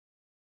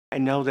I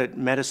know that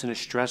medicine is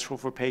stressful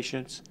for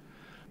patients,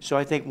 so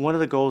I think one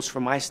of the goals for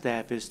my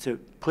staff is to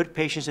put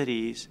patients at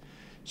ease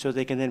so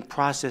they can then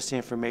process the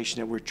information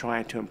that we're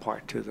trying to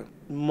impart to them.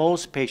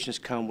 Most patients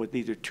come with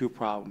either two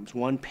problems,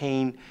 one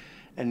pain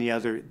and the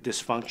other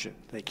dysfunction.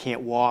 They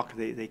can't walk,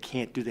 they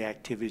can't do the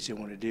activities they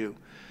want to do.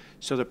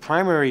 So the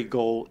primary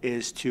goal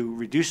is to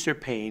reduce their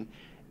pain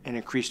and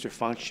increase their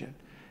function.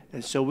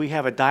 And so we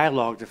have a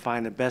dialogue to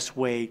find the best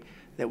way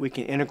that we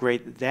can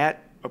integrate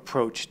that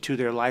approach to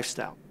their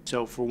lifestyle.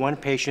 So for one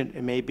patient,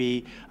 it may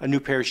be a new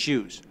pair of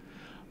shoes.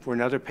 For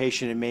another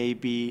patient, it may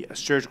be a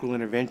surgical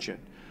intervention.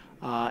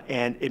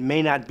 And it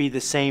may not be the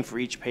same for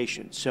each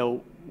patient.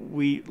 So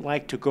we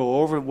like to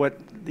go over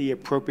what the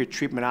appropriate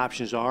treatment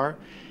options are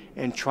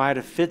and try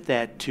to fit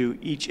that to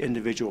each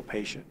individual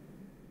patient.